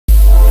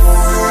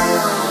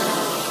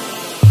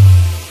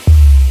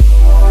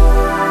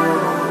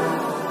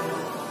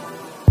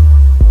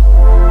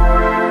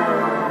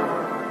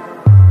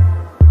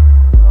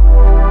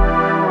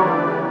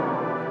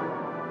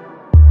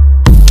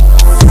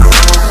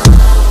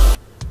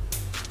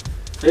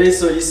Hey,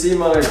 so you see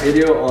my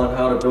video on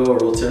how to build a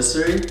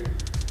rotisserie,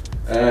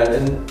 and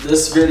in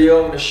this video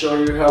I'm going to show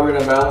you how we're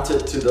going to mount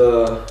it to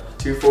the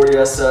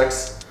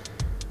 240SX.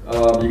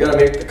 You got to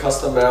make the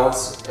custom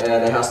mounts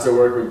and it has to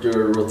work with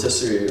your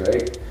rotisserie,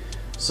 right?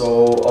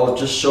 So I'll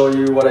just show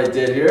you what I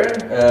did here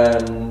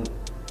and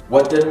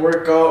what didn't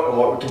work out and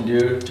what we can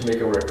do to make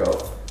it work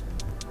out.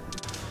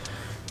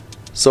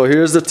 So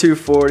here's the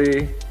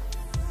 240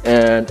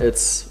 and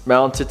it's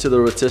mounted to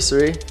the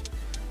rotisserie,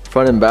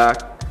 front and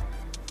back.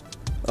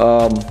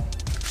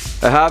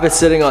 I have it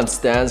sitting on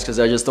stands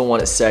because I just don't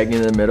want it sagging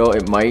in the middle.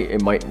 It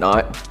might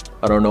not.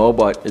 I don't know,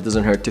 but it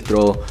doesn't hurt to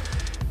throw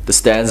the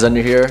stands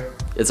under here.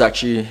 It's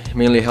actually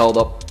mainly held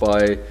up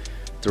by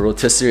the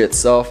rotisserie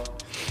itself.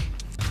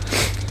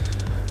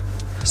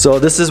 So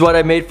this is what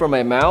I made for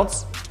my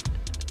mounts.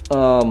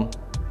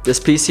 This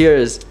piece here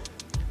is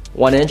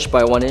 1 inch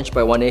by 1 inch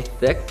by 1/8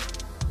 thick.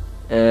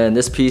 And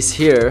this piece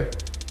here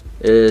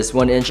is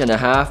 1.5 inches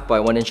by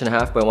 1.5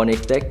 inches by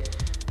 1/8 thick.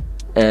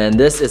 And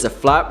this is a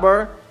flat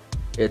bar.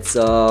 It's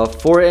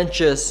 4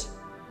 inches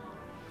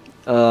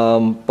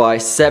by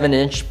 7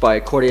 inch by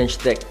 1/4 inch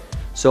thick.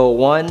 So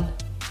 1,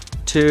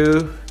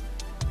 2,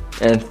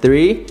 and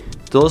 3.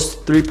 Those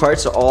 3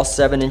 parts are all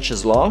 7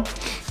 inches long.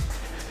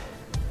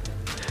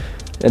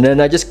 And then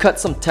I just cut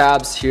some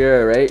tabs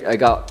here, right? I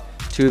got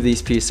 2 of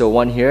these pieces, so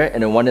 1 here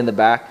and then 1 in the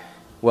back,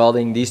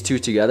 welding these 2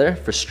 together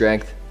for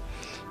strength.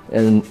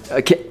 And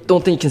I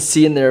don't think you can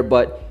see in there,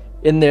 but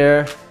in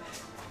there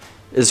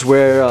is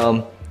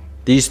where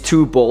these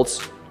 2 bolts,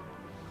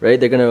 right?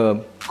 They're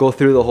gonna go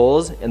through the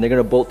holes and they're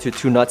gonna bolt to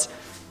 2 nuts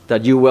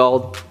that you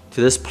weld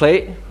to this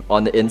plate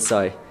on the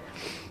inside.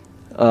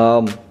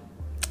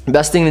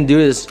 Best thing to do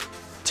is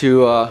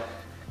to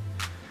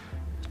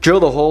drill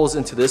the holes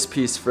into this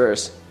piece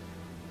first.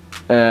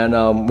 And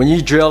when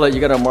you drill it, you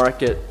gotta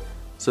mark it.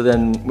 So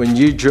then when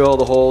you drill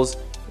the holes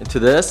into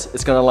this,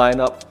 it's gonna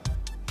line up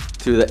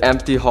to the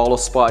empty hollow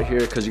spot here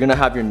because you're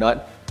gonna have your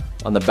nut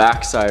on the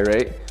back side,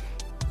 right?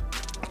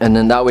 And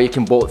then that way you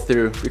can bolt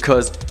through,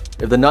 because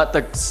if the nut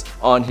that's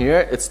on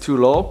here, it's too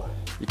low,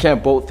 you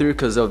can't bolt through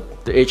because of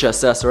the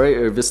HSS, right?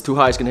 Or if it's too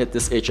high, it's gonna hit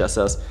this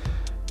HSS.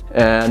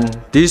 And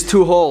these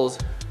 2 holes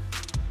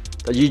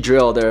that you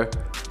drill, they're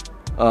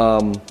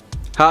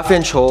 1/2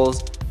 inch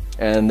holes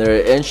and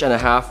they're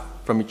 1.5 inches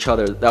from each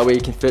other. That way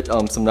you can fit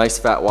some nice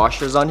fat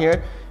washers on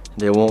here.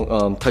 They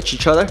won't touch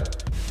each other.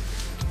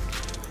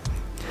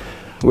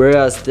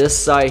 Whereas this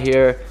side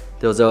here,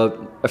 there was a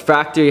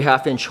factory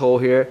 1/2 inch hole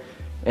here,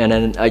 and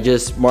then I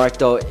just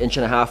marked out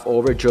 1.5 inches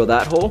over, drill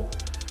that hole.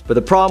 But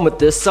the problem with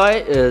this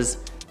side is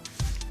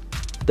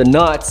the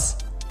nuts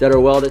that are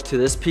welded to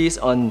this piece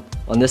on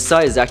this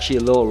side is actually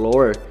a little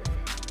lower.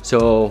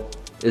 So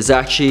it's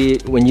actually,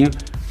 when you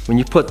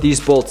put these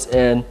bolts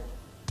in,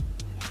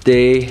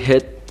 they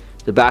hit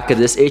the back of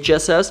this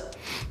HSS,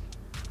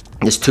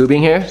 this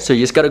tubing here. So you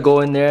just gotta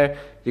go in there,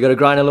 you gotta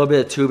grind a little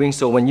bit of tubing,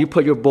 so when you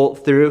put your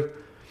bolt through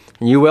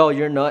and you weld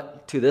your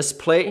nut to this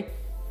plate,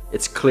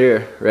 it's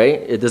clear,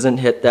 right? It doesn't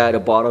hit that,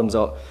 it bottoms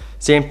out.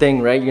 Same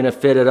thing, right? You're gonna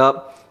fit it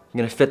up,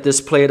 you're gonna fit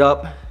this plate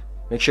up,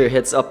 make sure it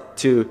hits up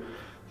to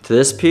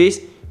this piece.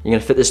 You're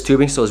gonna fit this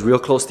tubing so it's real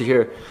close to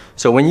here.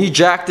 So when you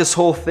jack this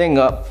whole thing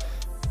up,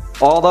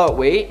 all that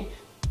weight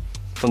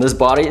from this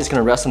body is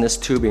gonna rest on this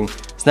tubing.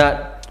 It's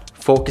not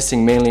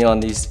focusing mainly on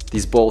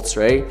these bolts,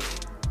 right?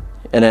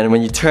 And then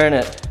when you turn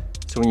it,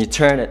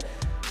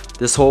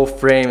 this whole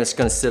frame is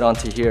gonna sit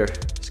onto here.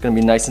 It's gonna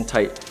be nice and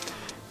tight.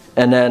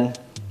 And then,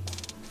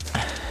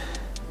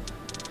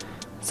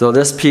 so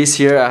this piece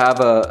here, I have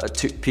a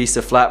piece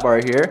of flat bar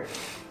here.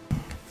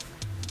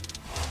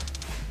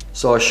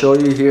 So I'll show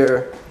you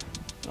here.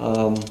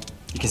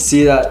 You can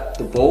see that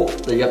the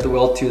bolt that you have to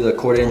weld to the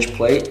 1/4 inch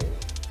plate,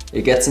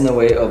 it gets in the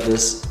way of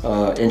this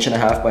 1.5 inch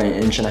by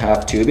 1.5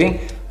 inch tubing.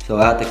 So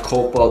I had to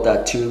cope out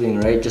that tubing,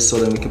 right? Just so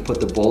that we can put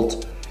the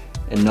bolt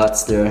and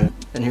nuts there.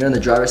 And here on the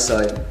driver's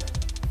side,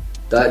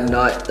 that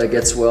nut that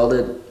gets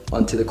welded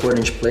onto the 1/4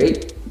 inch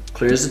plate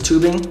clears the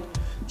tubing,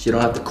 so you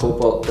don't have to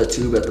cope out the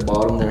tube at the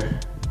bottom there.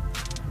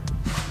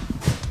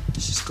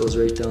 It just goes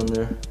right down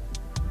there.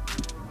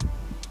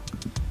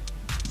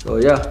 So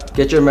yeah,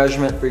 get your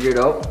measurement figured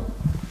out,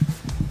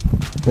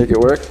 make it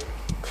work.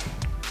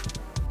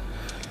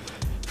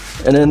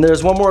 And then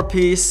there's one more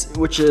piece,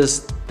 which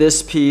is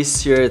this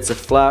piece here. It's a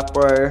flat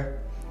bar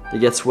that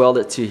gets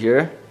welded to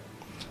here.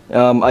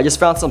 I just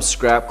found some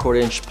scrap 1/4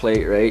 inch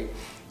plate, right?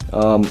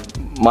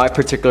 My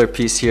particular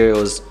piece here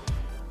was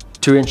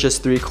 2 inches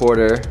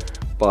 3/4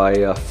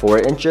 by 4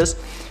 inches.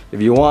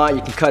 If you want,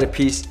 you can cut a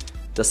piece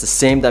that's the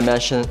same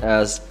dimension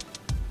as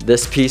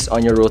this piece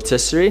on your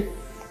rotisserie.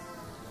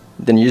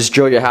 Then you just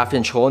drill your 1/2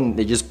 inch hole and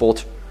they just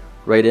bolt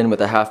right in with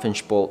a 1/2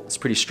 inch bolt. It's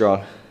pretty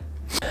strong.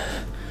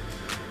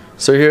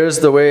 So here's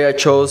the way I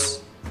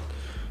chose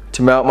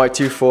to mount my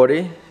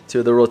 240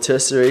 to the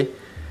rotisserie.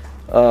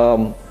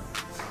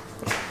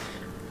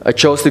 I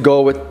chose to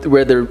go with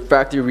where the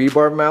factory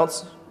rebar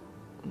mounts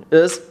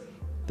is.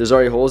 There's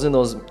already holes in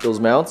those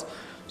mounts.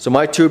 So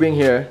my tubing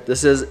here,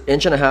 this is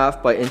 1.5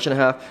 inch by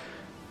 1.5 inch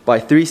by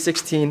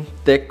 3/16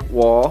 thick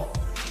wall.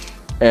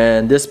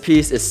 and this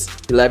piece is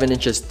 11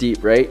 inches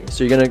deep, right?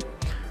 So you're gonna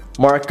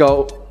mark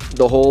out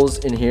the holes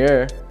in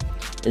here,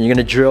 and you're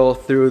gonna drill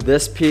through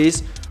this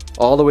piece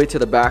all the way to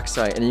the back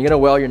side, and you're gonna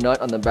weld your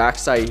nut on the back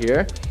side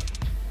here.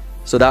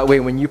 So that way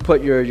when you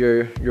put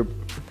your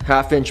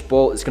half-inch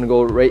bolt, it's gonna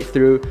go right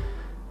through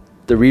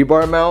the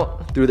rebar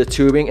mount, through the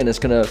tubing, and it's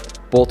gonna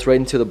bolt right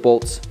into the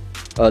bolts,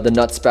 the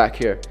nuts back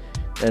here.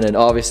 And then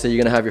obviously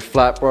you're gonna have your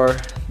flat bar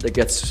that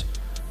gets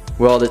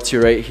welded to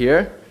right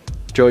here.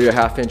 Drill your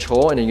half-inch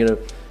hole, and then you're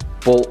gonna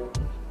bolt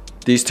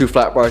these two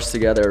flat bars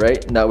together,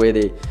 right? And that way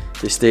they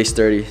stay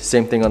sturdy.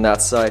 Same thing on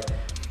that side.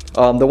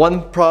 The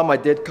one problem I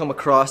did come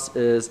across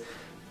is,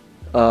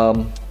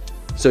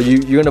 so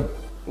you're gonna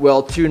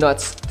weld two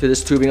nuts to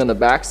this tubing on the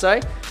back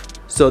side.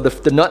 So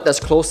the nut that's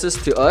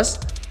closest to us,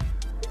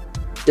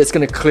 it's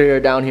gonna clear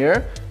down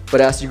here. But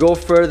as you go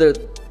further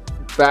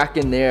back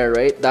in there,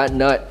 right, that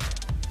nut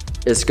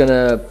is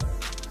gonna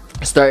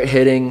start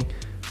hitting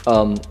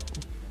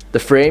the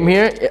frame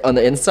here on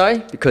the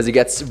inside, because it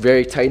gets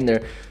very tight in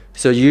there.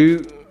 So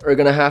you are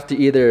gonna have to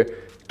either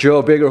drill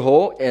a bigger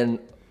hole and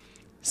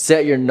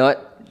set your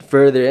nut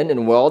further in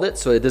and weld it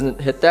so it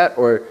doesn't hit that,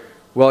 or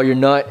weld your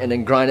nut and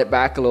then grind it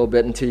back a little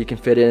bit until you can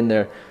fit it in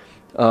there.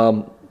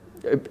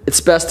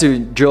 It's best to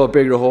drill a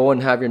bigger hole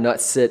and have your nut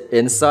sit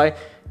inside,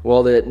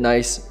 weld it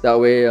nice. That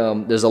way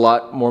there's a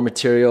lot more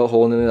material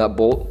holding that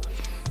bolt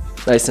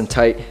nice and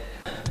tight.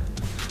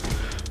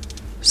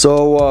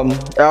 So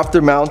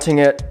after mounting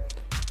it,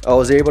 I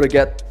was able to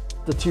get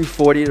the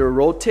 240 to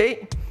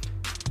rotate.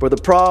 But the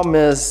problem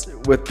is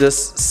with this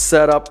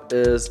setup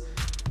is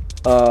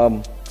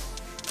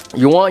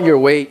you want your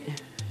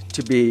weight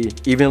to be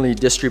evenly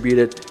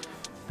distributed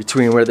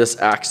between where this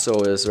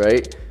axle is,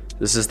 right?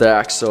 This is the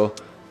axle.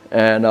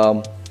 And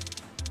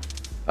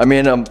I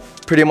mean, I'm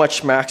pretty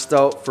much maxed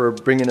out for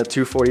bringing the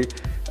 240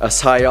 as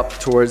high up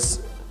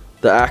towards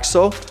the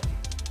axle.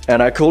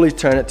 And I could only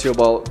turn it to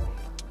about,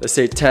 let's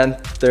say 10,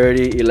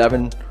 30,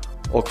 11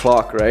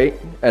 o'clock, right?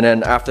 And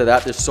then after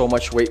that, there's so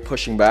much weight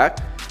pushing back.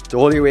 The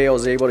only way I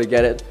was able to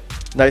get it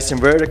nice and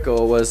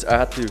vertical was I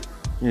had to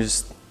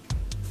use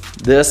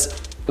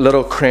this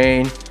little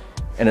crane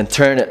and then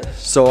turn it.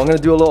 So I'm gonna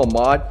do a little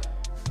mod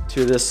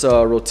to this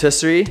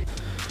rotisserie.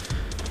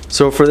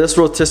 So for this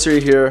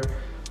rotisserie here,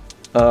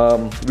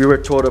 we were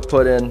told to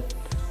put in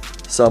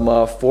some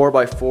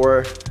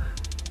 4x4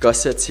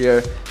 gussets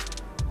here,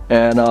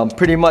 and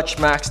pretty much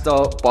maxed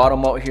out,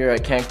 bottom out here. I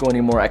can't go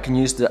anymore. I can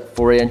use the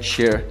 4-inch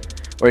here,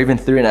 or even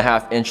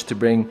 3.5 inch to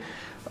bring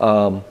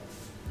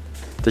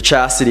the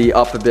chassis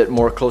up a bit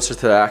more closer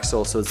to the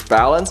axle so it's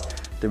balanced.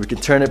 Then we can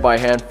turn it by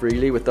hand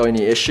freely without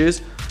any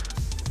issues.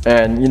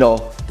 And you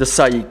know, this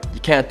side you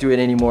can't do it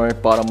anymore,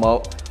 bottom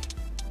out.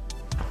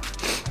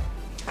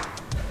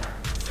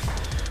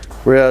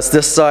 Whereas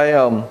this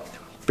side,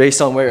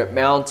 based on where it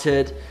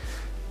mounted,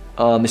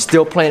 there's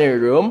still plenty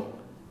of room.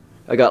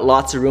 I got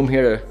lots of room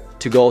here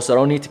to go, so I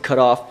don't need to cut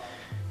off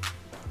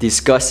these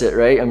gusset,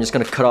 right? I'm just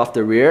gonna cut off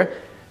the rear,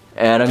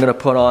 and I'm gonna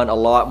put on a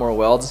lot more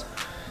welds.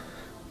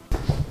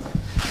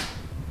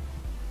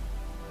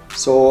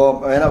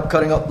 So I ended up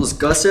cutting up those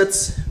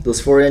gussets, those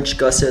 4-inch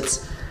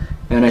gussets,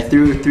 and I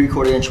threw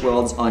 3/4 inch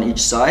welds on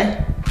each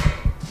side.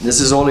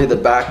 This is only the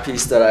back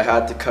piece that I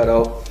had to cut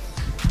out.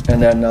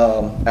 And then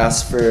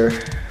as for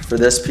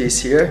this piece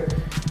here,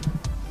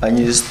 I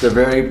used the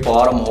very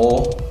bottom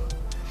hole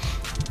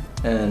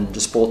and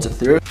just bolted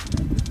through.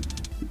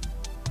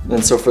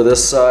 And so for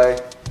this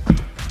side,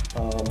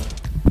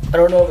 I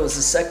don't know if it was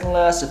the second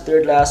last or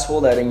third last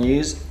hole that I didn't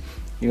use.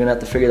 You're gonna have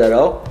to figure that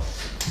out.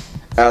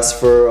 As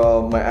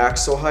for my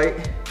axle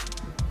height,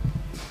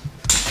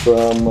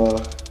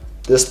 from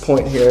this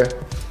point here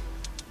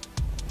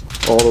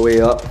all the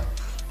way up,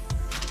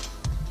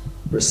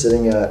 we're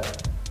sitting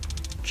at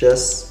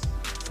just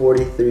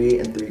 43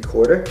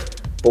 3/4,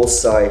 both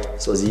sides,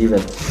 so it's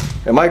even.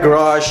 In my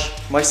garage,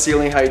 my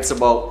ceiling height's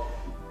about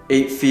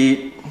 8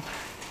 feet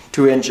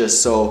 2 inches,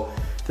 so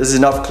this is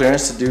enough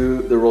clearance to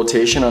do the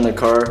rotation on the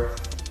car,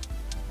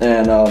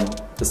 and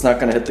it's not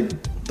gonna hit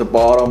the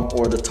bottom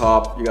or the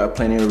top. You got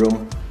plenty of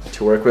room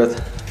to work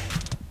with.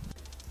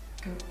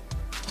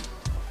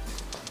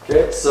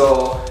 Okay,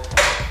 so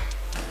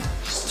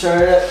just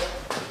turn it,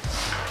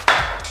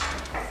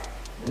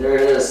 and there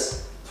it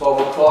is, 12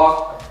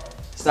 o'clock.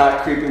 It's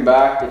not creeping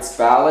back, it's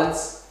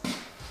balanced.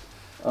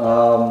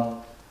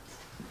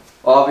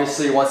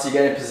 Obviously, once you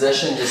get in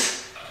position,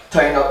 just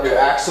tighten up your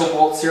axle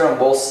bolts here on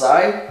both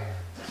sides,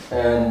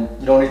 and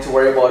you don't need to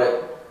worry about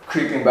it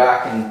creeping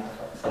back and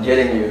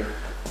hitting you.